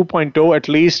ops 2.0 at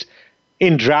least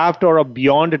in draft or a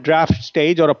beyond draft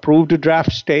stage or approved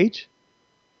draft stage?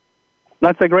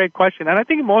 That's a great question. And I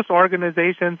think most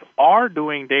organizations are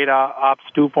doing data ops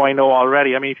 2.0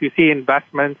 already. I mean, if you see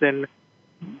investments in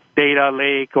data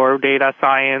lake or data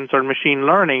science or machine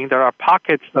learning, there are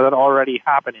pockets that are already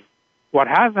happening. What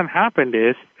hasn't happened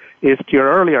is to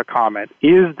your earlier comment,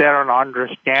 is there an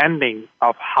understanding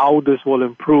of how this will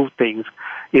improve things?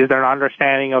 Is there an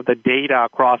understanding of the data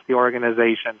across the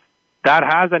organization? That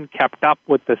hasn't kept up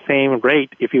with the same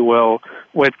rate, if you will,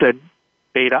 with the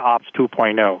data ops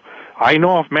 2.0. I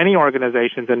know of many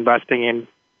organizations investing in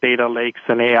data lakes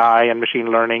and AI and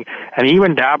machine learning, and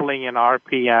even dabbling in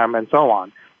RPM and so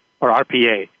on, or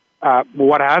RPA.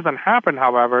 What hasn't happened,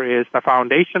 however, is the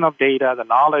foundation of data, the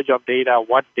knowledge of data,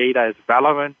 what data is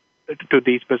relevant to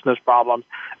these business problems,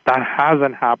 that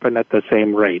hasn't happened at the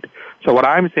same rate. So what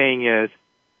I'm saying is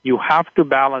you have to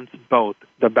balance both,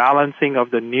 the balancing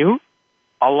of the new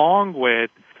along with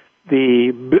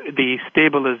the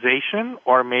stabilization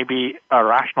or maybe a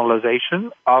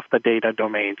rationalization of the data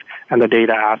domains and the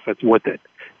data assets with it.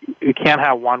 You can't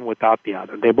have one without the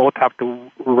other. They both have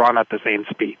to run at the same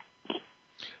speed.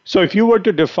 So if you were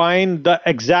to define the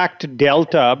exact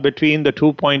delta between the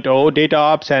 2.0 data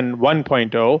ops and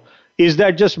 1.0, is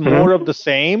that just more of the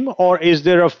same, or is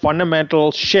there a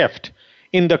fundamental shift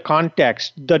in the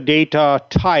context, the data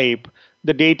type,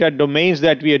 the data domains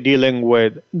that we are dealing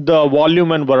with, the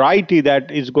volume and variety that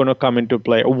is going to come into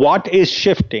play? What is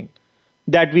shifting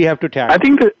that we have to tackle? I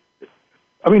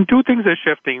think two things are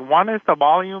shifting. One is the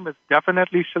volume is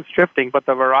definitely shifting, but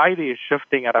the variety is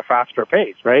shifting at a faster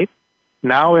pace, right?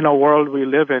 Now in a world we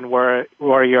live in where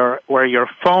your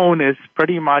phone is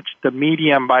pretty much the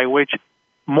medium by which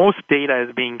most data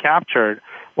is being captured,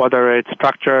 whether it's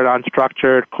structured,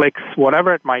 unstructured, clicks,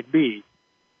 whatever it might be,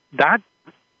 that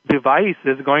device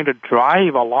is going to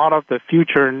drive a lot of the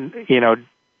future,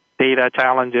 data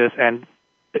challenges and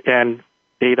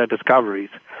data discoveries.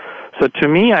 So to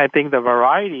me, I think the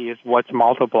variety is what's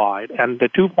multiplied, and the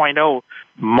 2.0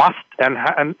 must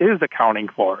and is accounting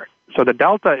for it. So the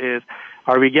delta is,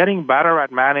 are we getting better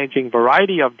at managing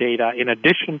variety of data in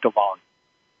addition to volume?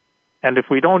 And if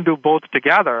we don't do both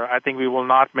together, I think we will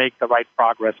not make the right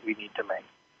progress we need to make.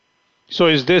 So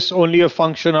is this only a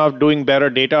function of doing better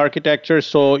data architecture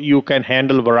so you can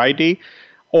handle variety?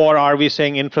 Or are we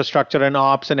saying infrastructure and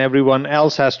ops and everyone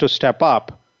else has to step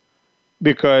up?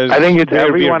 Because I think it's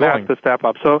everyone has to step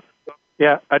up. So,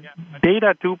 a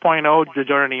data 2.0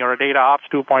 journey or a data ops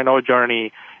 2.0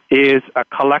 journey is a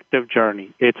collective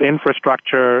journey. It's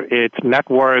infrastructure, it's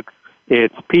network,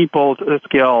 it's people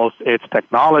skills, it's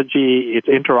technology, it's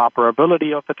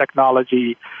interoperability of the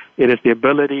technology. It is the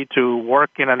ability to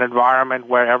work in an environment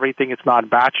where everything is not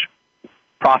batch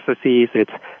processes.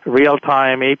 It's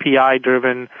real-time,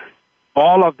 API-driven.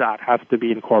 All of that has to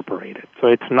be incorporated. So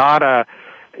it's not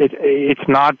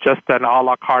just an a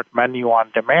la carte menu on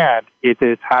demand. It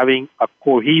is having a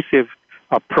cohesive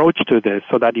approach to this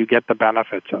so that you get the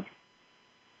benefits of it.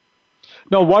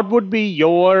 Now, what would be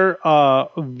your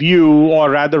view,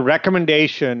 or rather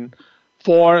recommendation,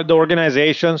 for the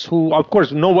organizations who, of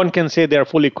course, no one can say they're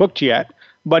fully cooked yet,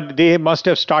 but they must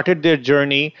have started their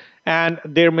journey, and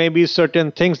there may be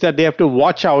certain things that they have to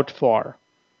watch out for,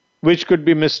 which could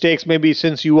be mistakes, maybe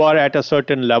since you are at a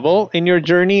certain level in your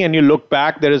journey and you look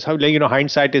back, there is,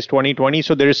 hindsight is 20/20,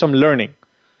 so there is some learning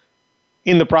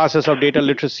in the process of data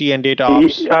literacy and data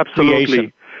ops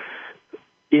creation.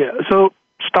 Yeah, so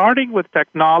starting with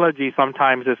technology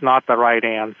sometimes is not the right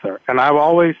answer. And I've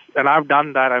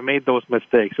done that, I've made those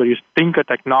mistakes. So you think a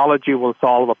technology will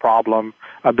solve a problem,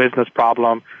 a business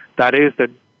problem, that is the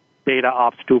data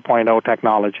ops 2.0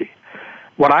 technology.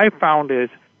 What I found is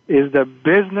the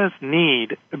business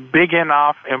need big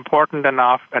enough, important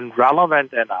enough, and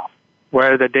relevant enough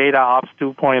where the data ops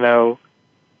 2.0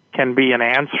 can be an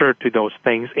answer to those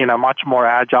things in a much more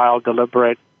agile,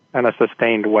 deliberate, and a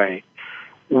sustained way.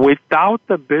 Without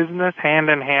the business hand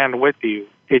in hand with you,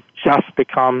 it just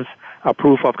becomes a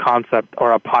proof of concept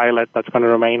or a pilot that's going to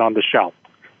remain on the shelf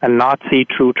and not see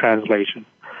true translation.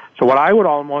 So what I would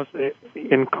almost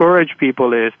encourage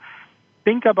people is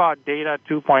think about data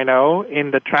 2.0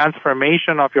 in the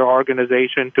transformation of your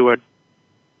organization to a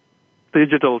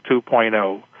digital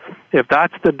 2.0. If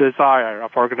that's the desire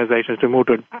of organizations to move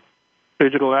to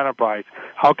digital enterprise,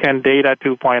 how can data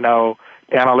 2.0,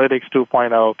 analytics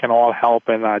 2.0 can all help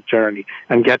in that journey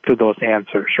and get to those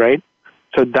answers, right?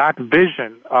 So that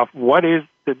vision of what is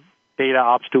the data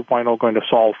ops 2.0 going to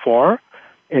solve for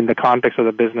in the context of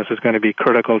the business is going to be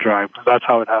critical drive. That's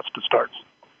how it has to start.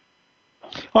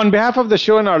 On behalf of the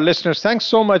show and our listeners, thanks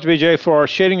so much, Vijay, for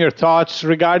sharing your thoughts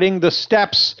regarding the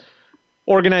steps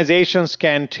organizations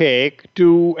can take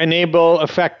to enable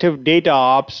effective data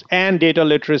ops and data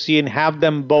literacy and have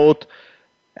them both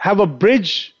have a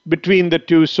bridge between the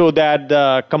two so that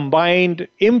the combined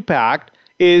impact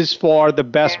is for the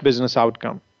best business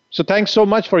outcome. So thanks so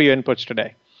much for your inputs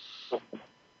today.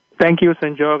 Thank you,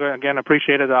 Sanjog. Again,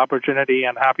 appreciated the opportunity,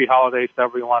 and happy holidays to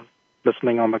everyone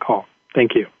listening on the call.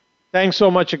 Thank you. Thanks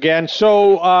so much again.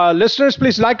 So listeners,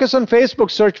 please like us on Facebook,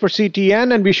 search for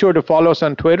CTN, and be sure to follow us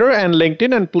on Twitter and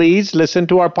LinkedIn, and please listen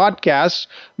to our podcasts.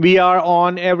 We are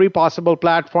on every possible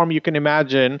platform you can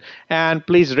imagine, and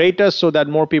please rate us so that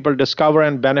more people discover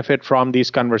and benefit from these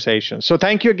conversations. So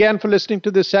thank you again for listening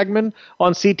to this segment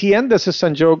on CTN. This is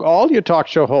Sanjog Aul, your talk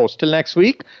show host. Till next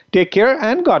week, take care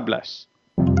and God bless.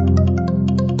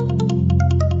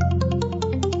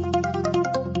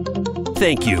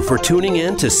 Thank you for tuning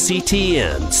in to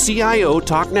CTN, CIO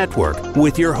Talk Network,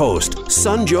 with your host,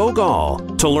 Sanjog Aul.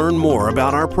 To learn more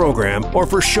about our program or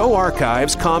for show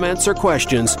archives, comments, or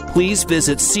questions, please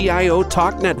visit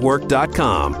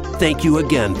CIOTalkNetwork.com. Thank you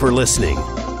again for listening.